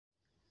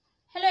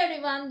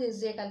everyone,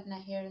 this is Kalpana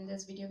here. In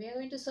this video we are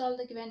going to solve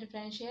the given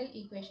differential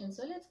equation.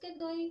 So let's get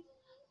going.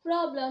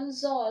 Problem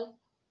solve.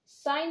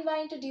 Sin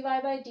y into dy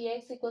by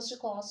dx equals to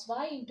cos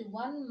y into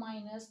 1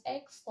 minus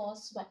x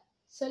cos y.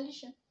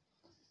 Solution.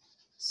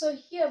 So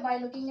here by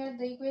looking at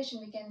the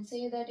equation we can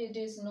say that it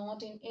is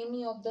not in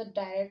any of the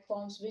direct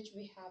forms which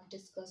we have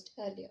discussed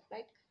earlier,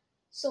 right?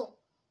 So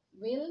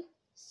we'll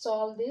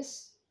solve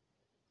this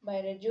by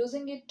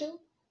reducing it to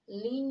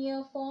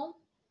linear form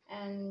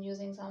and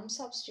using some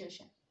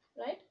substitution,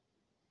 right?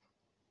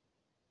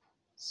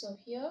 So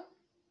here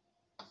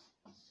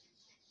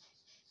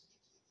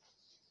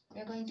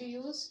we are going to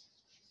use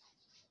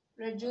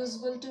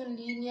reducible to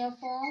linear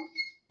form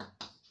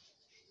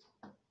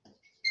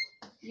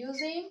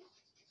using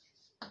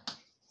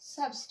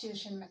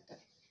substitution method.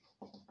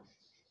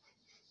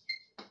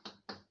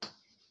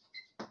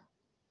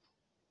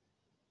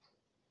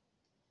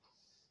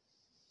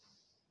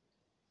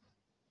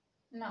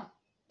 Now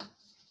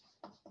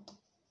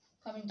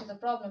coming to the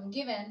problem,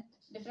 given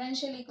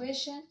differential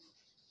equation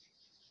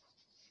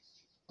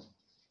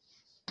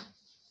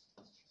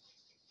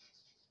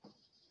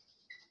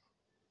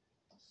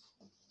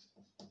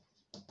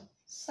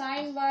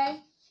sin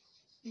y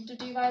into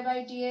dy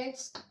by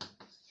dx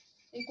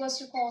equals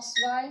to cos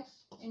y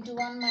into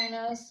 1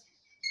 minus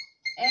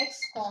x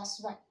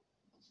cos y,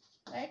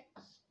 right?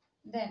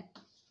 Then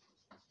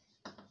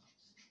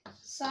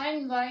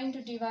sin y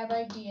into dy by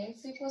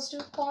dx equals to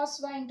cos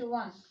y into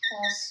 1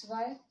 cos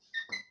y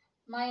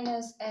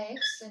minus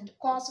x into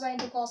cos y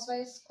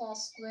is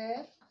cos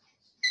square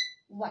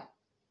y.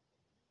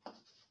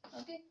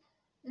 Okay,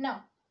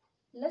 now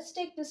let's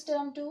take this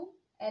term to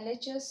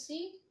LHS.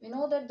 We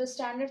know that the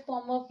standard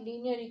form of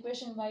linear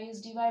equation y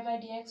is dy by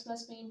dx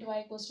plus p into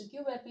y equals to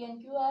q, where p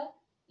and q are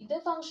either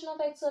function of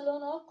x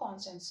alone or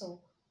constant. So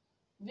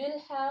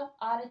we'll have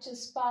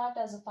RHS part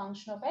as a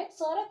function of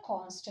x or a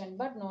constant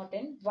but not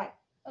in y.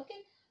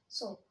 Okay,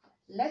 so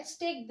let's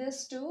take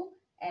this to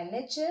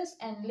LHS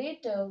and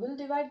later we'll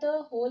divide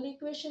the whole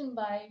equation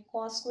by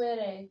cos square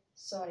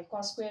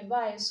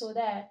y, so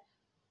that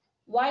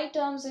y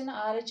terms in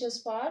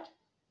RHS part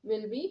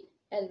will be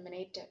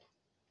eliminated.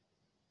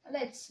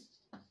 Let's see.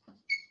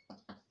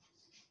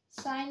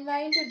 Sin y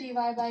into dy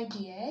by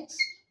dx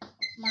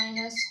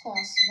minus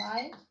cos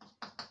y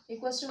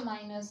equals to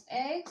minus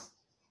x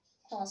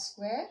cos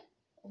square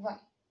y.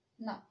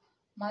 Now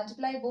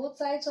multiply both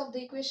sides of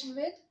the equation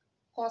with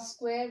cos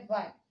square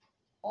y,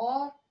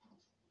 or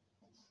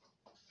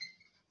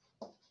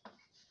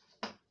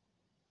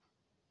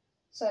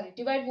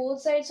divide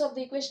both sides of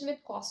the equation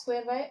with cos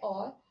square y,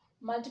 or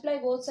multiply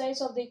both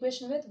sides of the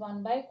equation with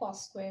 1 by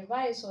cos square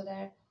y, so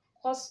that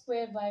cos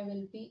square y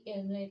will be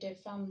eliminated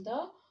from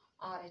the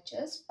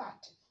RHS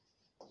part.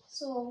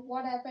 So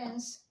what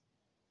happens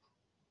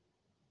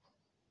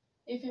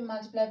if you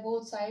multiply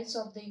both sides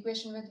of the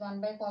equation with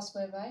 1 by cos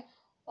square y?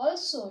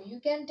 Also you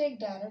can take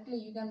directly,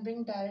 you can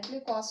bring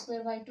directly cos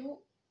square y to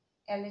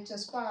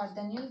LHS part,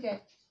 then you'll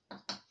get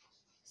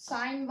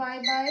sin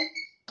y by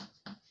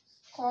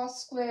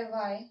cos square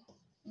y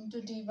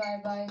into dy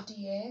by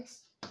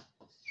dx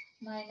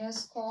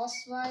minus cos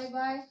y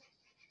by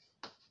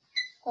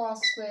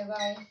cos square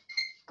y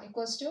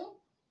equals to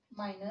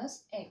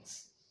minus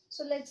x.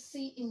 So let's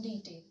see in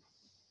detail.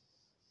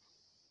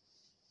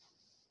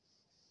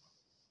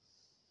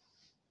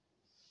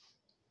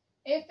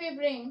 If we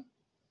bring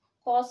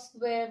cos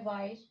square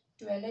y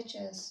to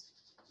LHS,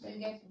 we'll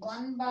get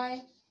 1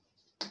 by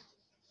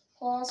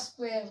cos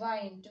square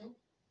y into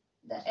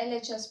the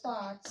LHS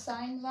part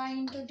sin y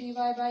into dy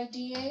by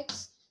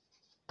dx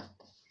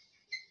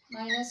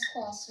minus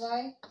cos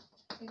y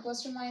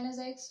equals to minus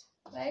x,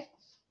 right?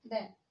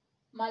 Then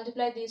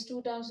multiply these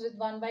two terms with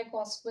 1 by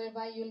cos square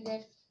y, you'll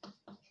get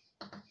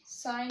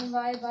sin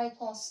y by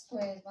cos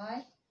square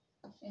y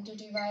into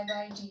dy by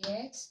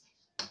dx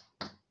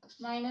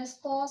minus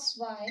cos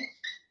y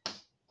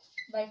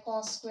by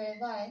cos square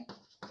y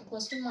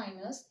equals to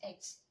minus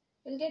x.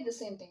 You'll get the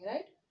same thing,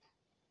 right?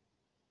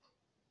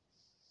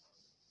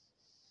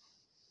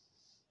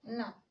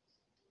 Now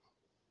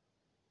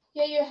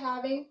here you're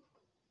having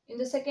in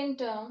the second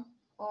term,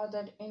 or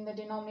that in the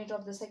denominator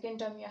of the second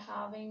term, you're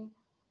having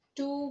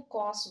 2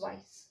 cos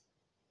y's.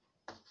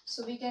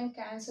 So we can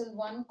cancel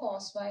 1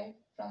 cos y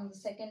from the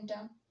second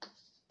term.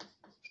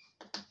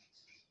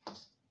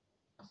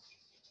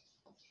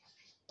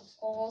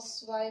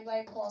 Cos y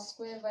by cos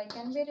square y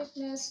can be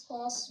written as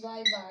cos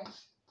y by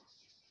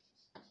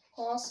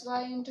cos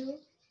y into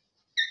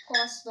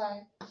cos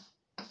y,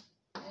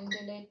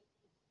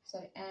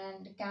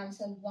 and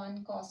cancel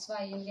 1 cos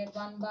y, you'll get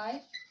 1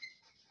 by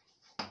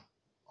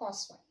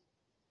cos y.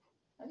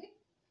 Okay,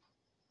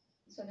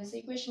 so this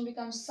equation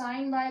becomes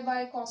sin y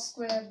by cos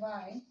square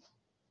y.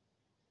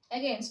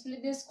 Again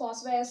split this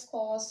cos y as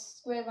cos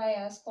square y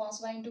as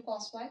cos y into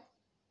cos y.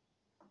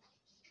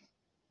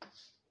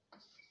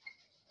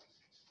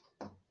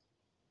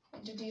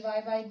 Into dy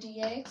by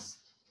dx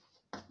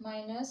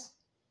minus,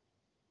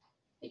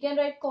 you can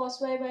write cos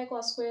y by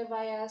cos square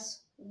y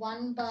as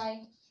 1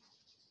 by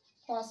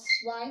cos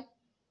y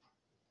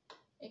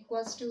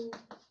equals to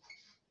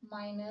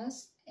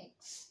minus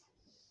x.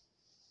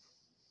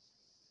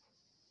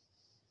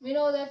 We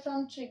know that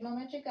from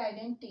trigonometric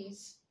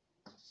identities,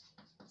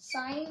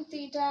 sin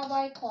theta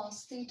by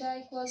cos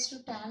theta equals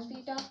to tan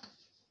theta,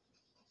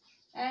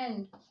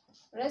 and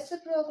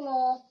reciprocal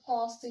of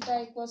cos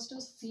theta equals to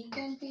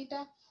secant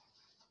theta.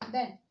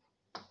 Then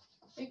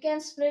we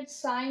can split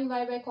sin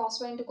y by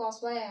cos y into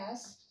cos y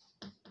as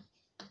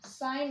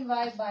sin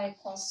y by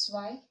cos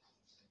y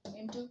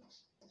into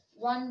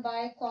 1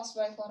 by cos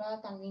y for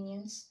our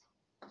convenience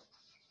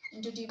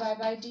into dy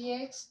by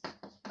dx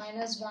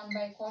minus 1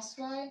 by cos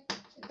y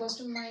equals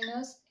to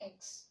minus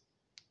x.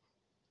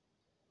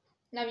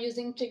 Now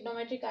using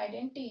trigonometric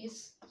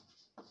identities,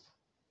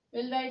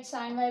 we'll write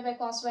sin y by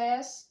cos y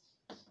as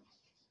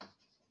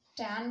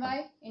tan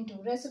y into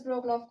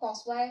reciprocal of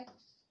cos y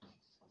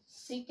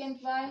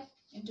secant y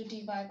into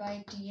dy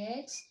by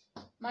dx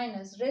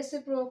minus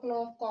reciprocal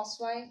of cos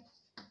y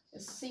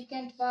is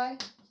secant y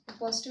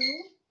equals to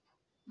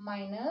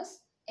minus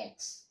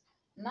x.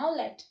 Now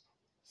let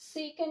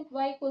secant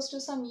y equals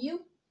to some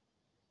u.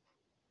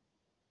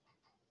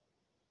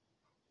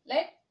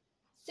 Let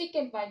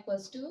secant y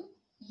equals to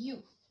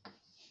u.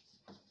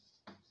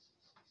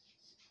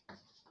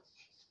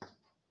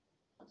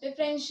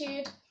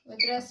 Differentiate with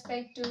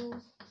respect to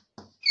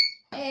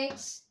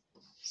x.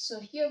 So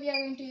here we are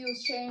going to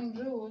use chain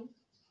rule.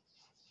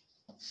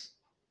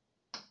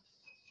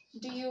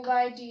 Du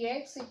by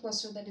dx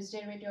equals to, that is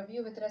derivative of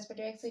u with respect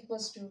to x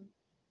equals to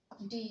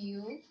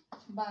du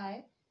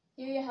by,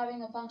 here you are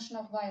having a function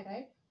of y,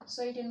 right?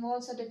 So it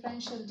involves a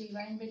differential dy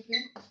in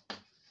between.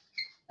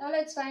 Now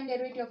let's find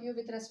derivative of u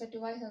with respect to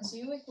y. Since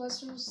u equals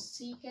to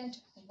secant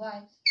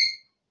y,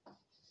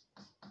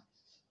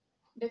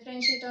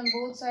 differentiate on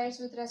both sides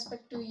with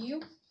respect to u,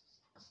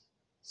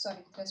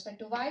 with respect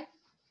to y.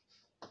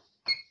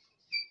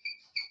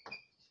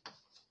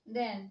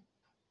 Then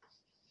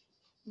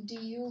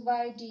du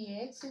by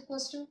dx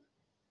equals to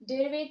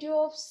derivative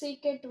of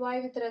secant y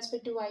with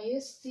respect to y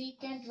is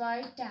secant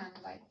y tan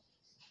y.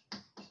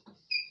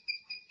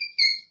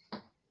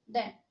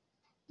 Then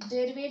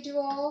derivative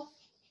of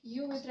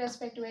u with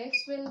respect to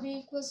x will be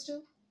equals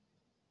to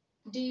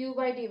du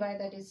by dy,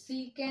 that is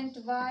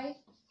secant y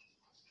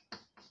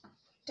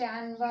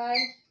tan y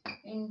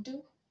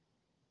into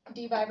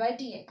dy by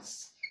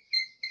dx.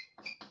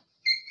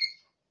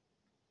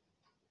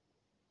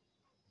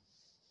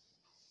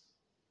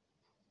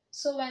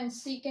 So when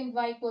secant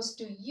y equals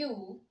to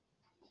u,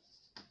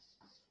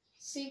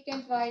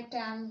 secant y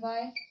tan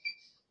y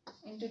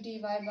into dy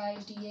by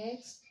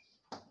dx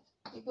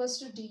equals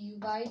to du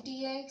by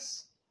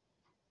dx,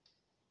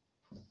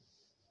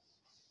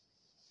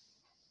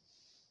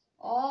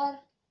 or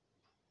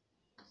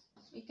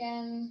we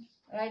can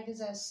write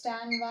this as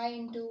tan y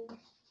into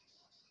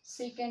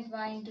secant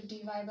y into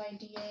dy by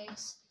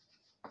dx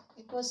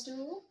equals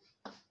to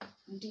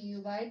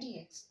du by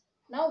dx.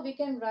 Now we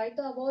can write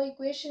the above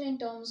equation in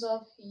terms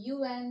of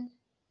u and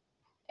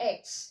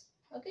x.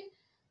 Okay.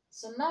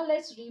 So now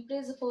let's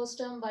replace the first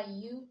term by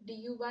u,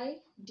 du by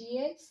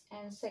dx,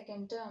 and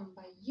second term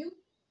by u.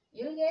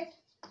 You'll get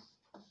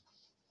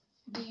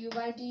du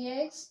by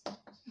dx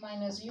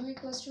minus u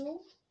equals to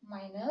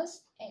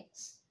minus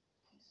x.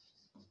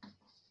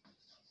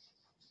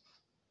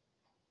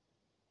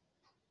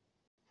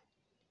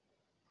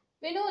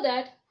 We know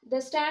that the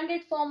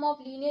standard form of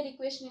linear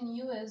equation in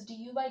u is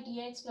du by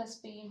dx plus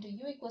p into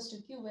u equals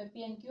to q, where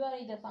p and q are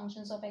either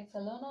functions of x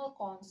alone or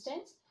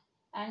constants.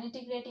 An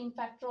integrating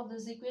factor of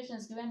this equation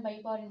is given by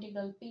e power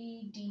integral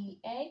p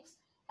dx,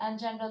 and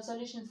general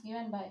solution is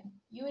given by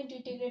u into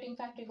integrating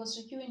factor equals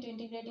to q into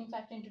integrating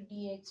factor into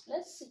dx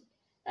plus c.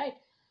 Right?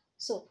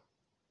 So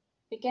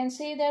we can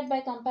say that by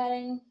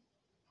comparing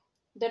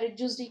the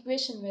reduced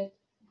equation with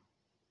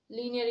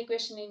linear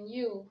equation in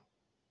u,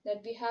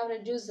 that we have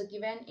reduced the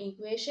given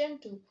equation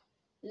to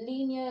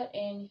linear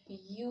in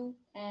u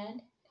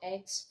and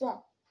x form,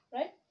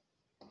 right?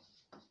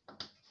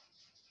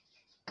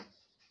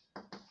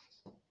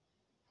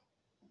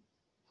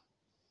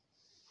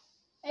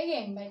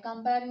 Again, by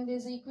comparing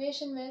this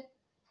equation with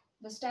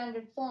the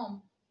standard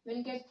form,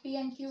 we'll get p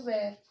and q,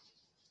 where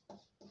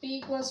p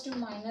equals to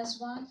minus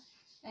 1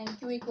 and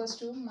q equals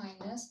to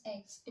minus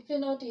x. If you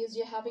notice,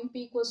 you're having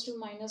p equals to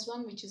minus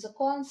 1, which is a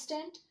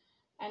constant,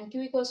 and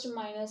q equals to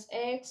minus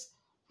x,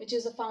 which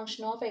is a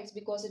function of x,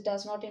 because it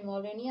does not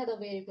involve any other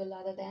variable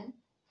other than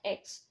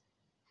x.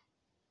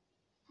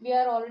 We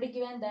are already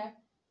given that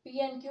p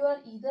and q are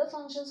either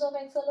functions of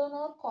x alone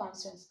or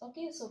constants.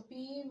 Okay, so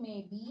p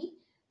may be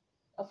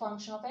a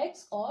function of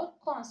x or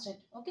constant.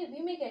 Okay,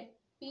 we may get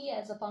p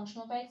as a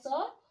function of x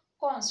or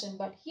constant,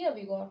 but here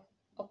we got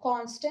a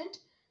constant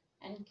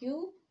and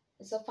q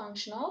is a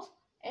function of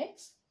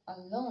x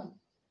alone.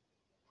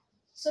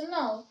 So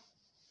now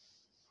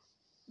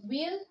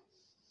we'll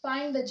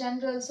find the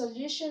general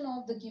solution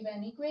of the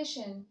given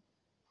equation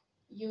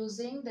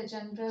using the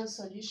general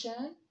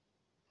solution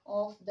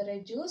of the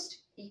reduced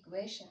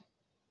equation.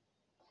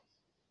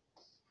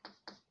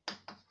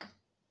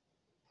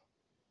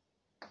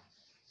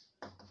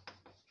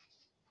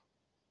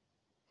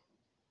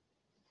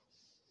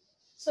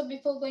 So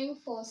before going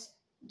for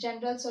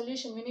general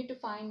solution, we need to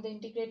find the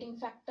integrating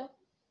factor.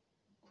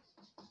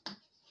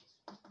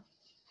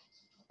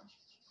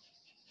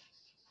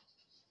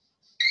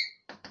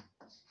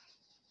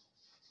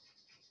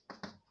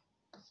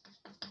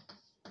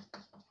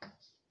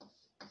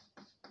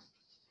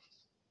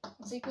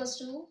 Is equals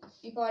to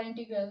e power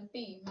integral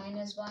p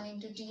minus 1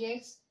 into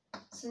dx.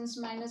 Since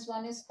minus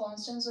 1 is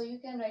constant, so you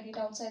can write it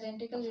outside the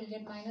integral. You'll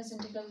get minus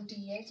integral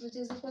dx, which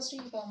is equals to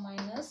e power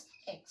minus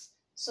x.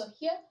 So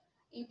here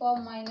e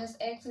power minus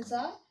x is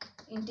our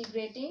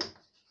integrating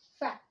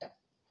factor.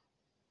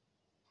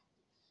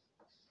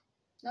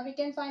 Now we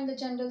can find the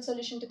general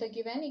solution to the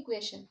given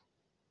equation.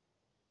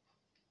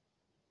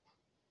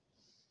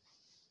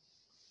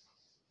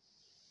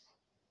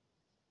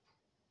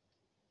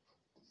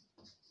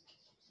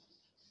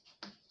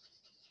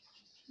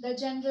 The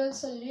general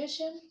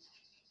solution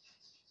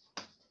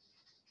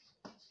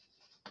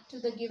to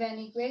the given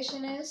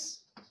equation is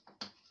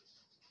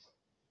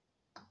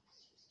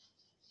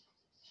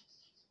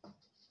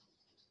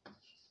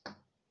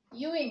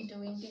u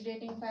into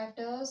integrating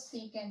factor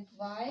secant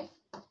y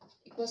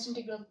equals to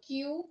integral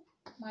q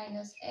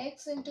minus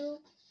x into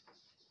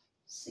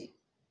c.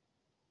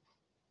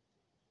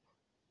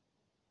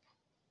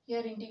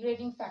 Here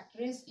integrating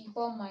factor is e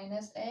power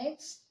minus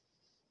x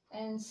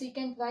and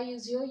secant y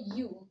is your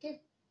u.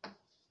 Okay.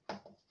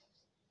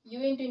 U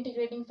into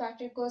integrating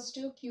factor equals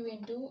to q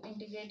into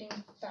integrating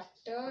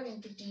factor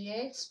into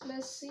dx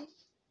plus c.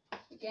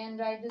 You can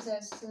write this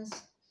as, since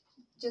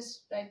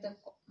just write the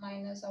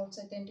minus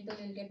outside the integral,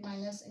 you'll get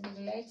minus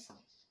integral x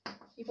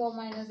e power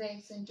minus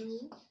x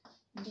into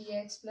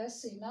dx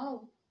plus c.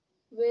 Now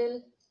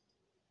we'll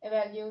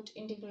evaluate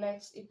integral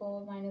x e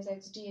power minus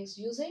x dx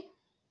using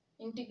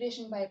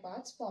integration by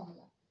parts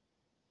formula.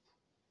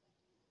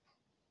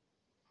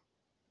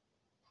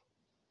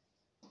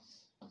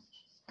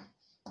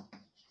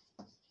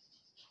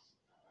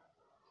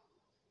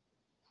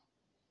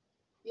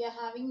 We are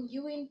having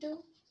u into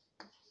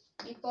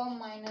e power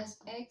minus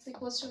x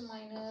equals to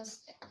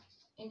minus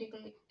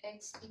integral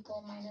x e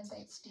power minus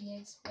x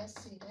dx plus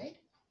c, right?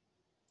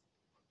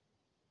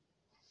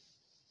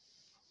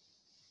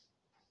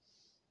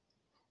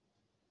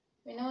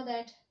 We know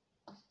that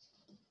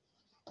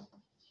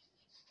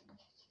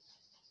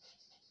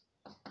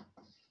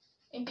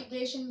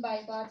integration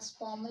by parts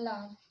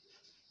formula,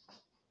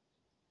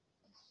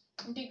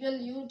 integral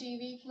u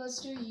dv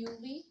equals to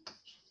uv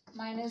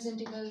minus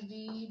integral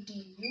v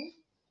du.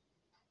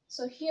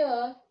 So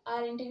here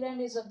our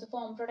integrand is of the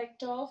form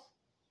product of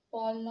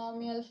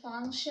polynomial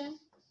function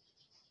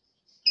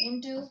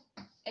into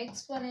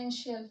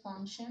exponential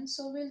function.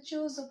 So we'll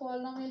choose the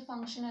polynomial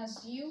function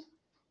as u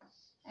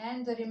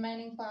and the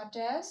remaining part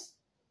as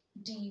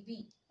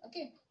dv.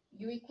 Okay,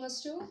 u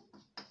equals to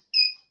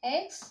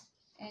x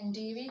and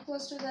dv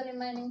equals to the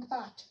remaining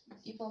part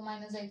e power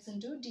minus x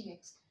into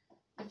dx.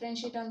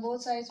 Differentiate on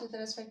both sides with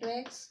respect to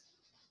x.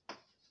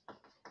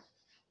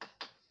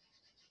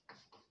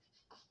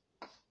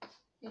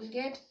 You'll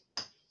get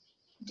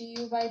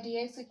du by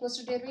dx equals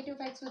to derivative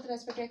of x with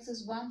respect to x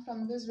is 1.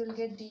 From this we'll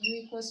get du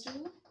equals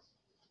to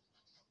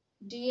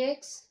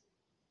dx,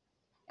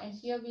 and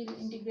here we'll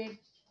integrate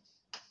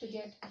to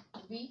get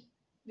v.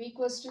 V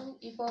equals to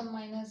e power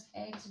minus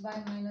x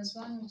by minus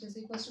 1, which is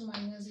equals to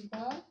minus e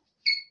power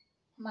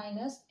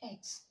minus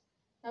x.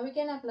 Now we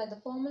can apply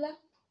the formula.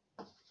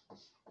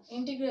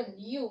 Integral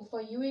u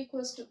for u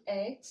equals to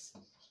x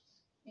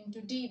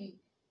into dv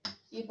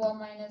e power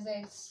minus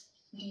x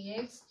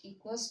dx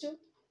equals to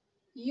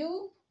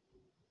u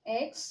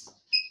x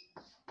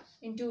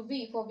into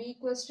v for v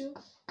equals to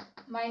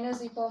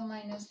minus e power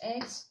minus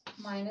x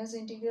minus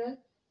integral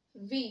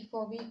v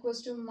for v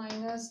equals to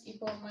minus e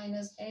power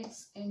minus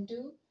x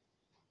into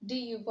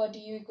du for du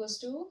equals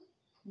to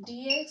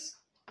dx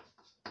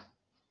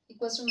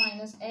equals to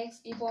minus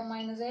x e power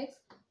minus x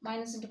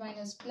minus into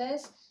minus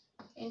plus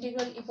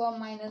integral e power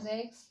minus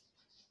x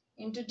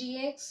into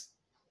dx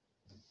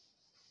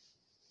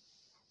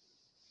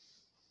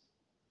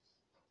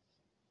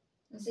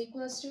is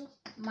equals to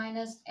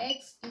minus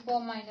x e power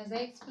minus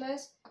x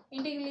plus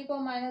integral e power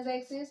minus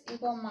x is e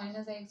power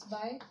minus x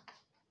by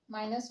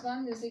minus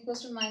 1. This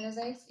equals to minus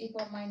x e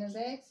power minus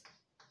x.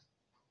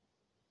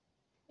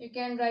 You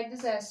can write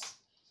this as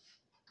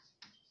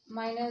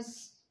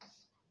minus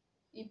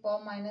e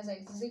power minus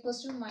x is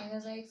equals to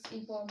minus x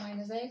e power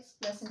minus x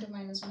plus into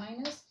minus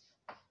minus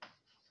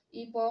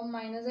e power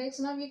minus x.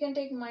 Now you can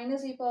take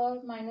minus e power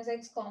minus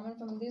x common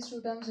from these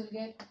two terms. You'll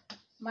get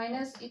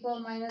minus e power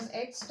minus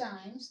x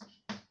times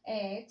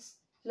x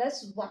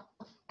plus 1.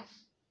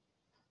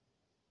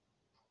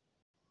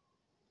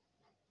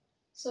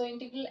 So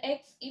integral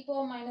x e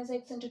power minus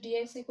x into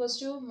dx equals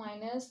to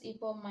minus e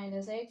power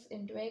minus x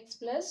into x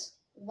plus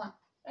 1,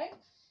 right?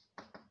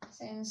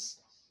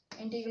 Since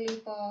integral e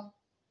power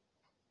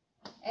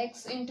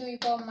x into e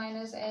power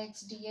minus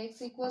x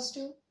dx equals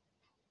to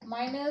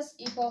minus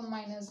e power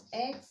minus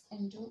x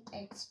into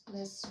x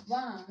plus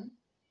 1,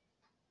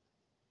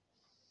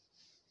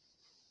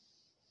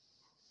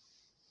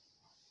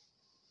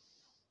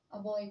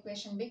 above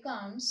equation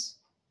becomes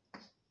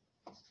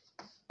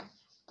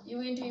u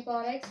into e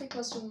power x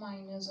equals to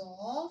minus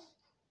of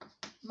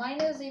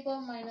minus e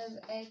power minus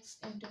x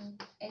into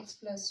x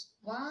plus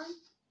 1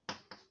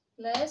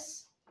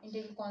 plus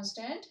integral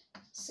constant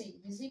c.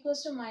 This is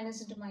equals to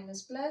minus into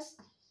minus plus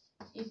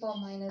e power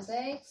minus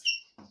x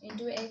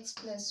into x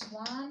plus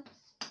 1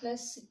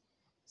 plus c.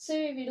 So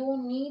we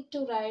don't need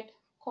to write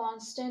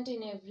constant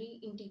in every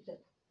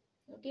integral.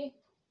 Okay.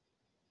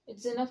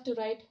 It's enough to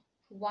write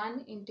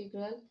one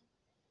integral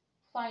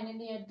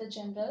finally at the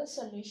general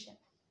solution.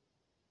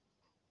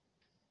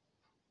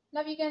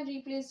 Now we can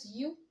replace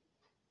u.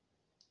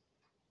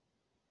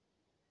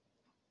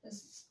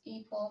 This is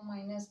e power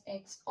minus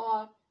x,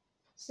 or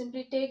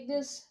simply take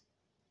this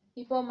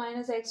e power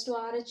minus x to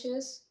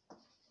RHS.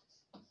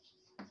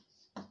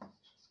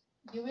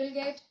 You will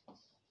get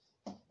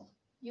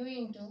u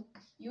into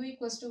u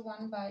equals to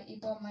 1 by e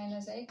power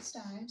minus x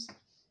times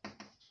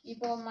e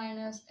power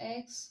minus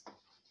x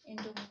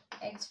into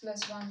x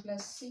plus 1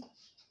 plus c,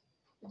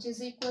 which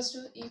is equals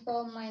to e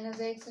power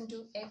minus x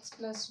into x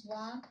plus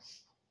 1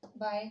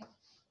 by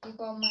e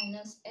power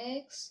minus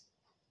x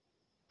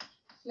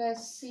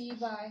plus c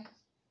by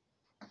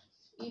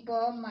e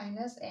power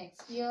minus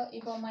x. Here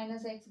e power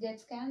minus x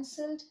gets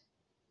cancelled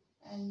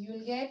and you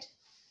will get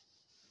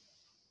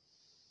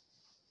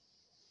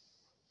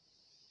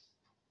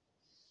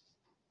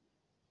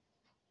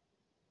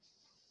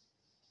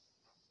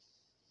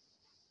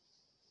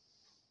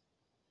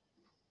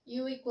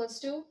u equals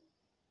to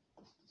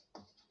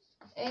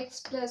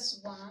x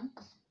plus 1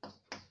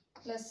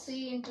 plus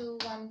c into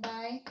 1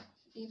 by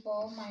e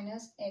power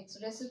minus x.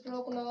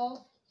 Reciprocal of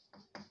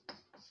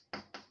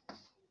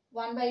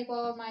 1 by e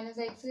power minus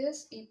x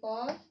is e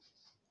power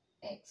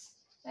x.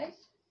 Right?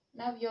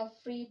 Now you are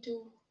free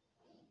to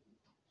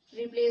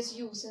replace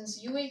u.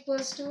 Since u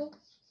equals to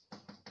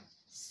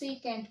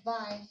secant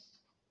y,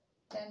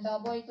 then the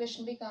above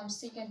equation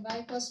becomes secant y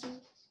equals to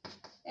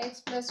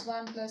x plus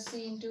 1 plus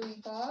c into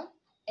e power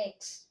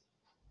x.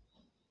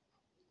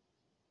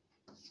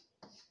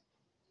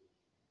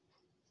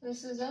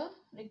 This is a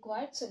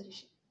required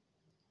solution.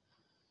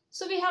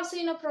 So we have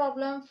seen a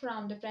problem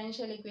from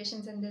differential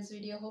equations in this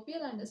video. Hope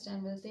you'll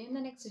understand. We'll see you in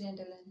the next video.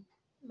 Until then,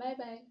 bye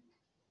bye.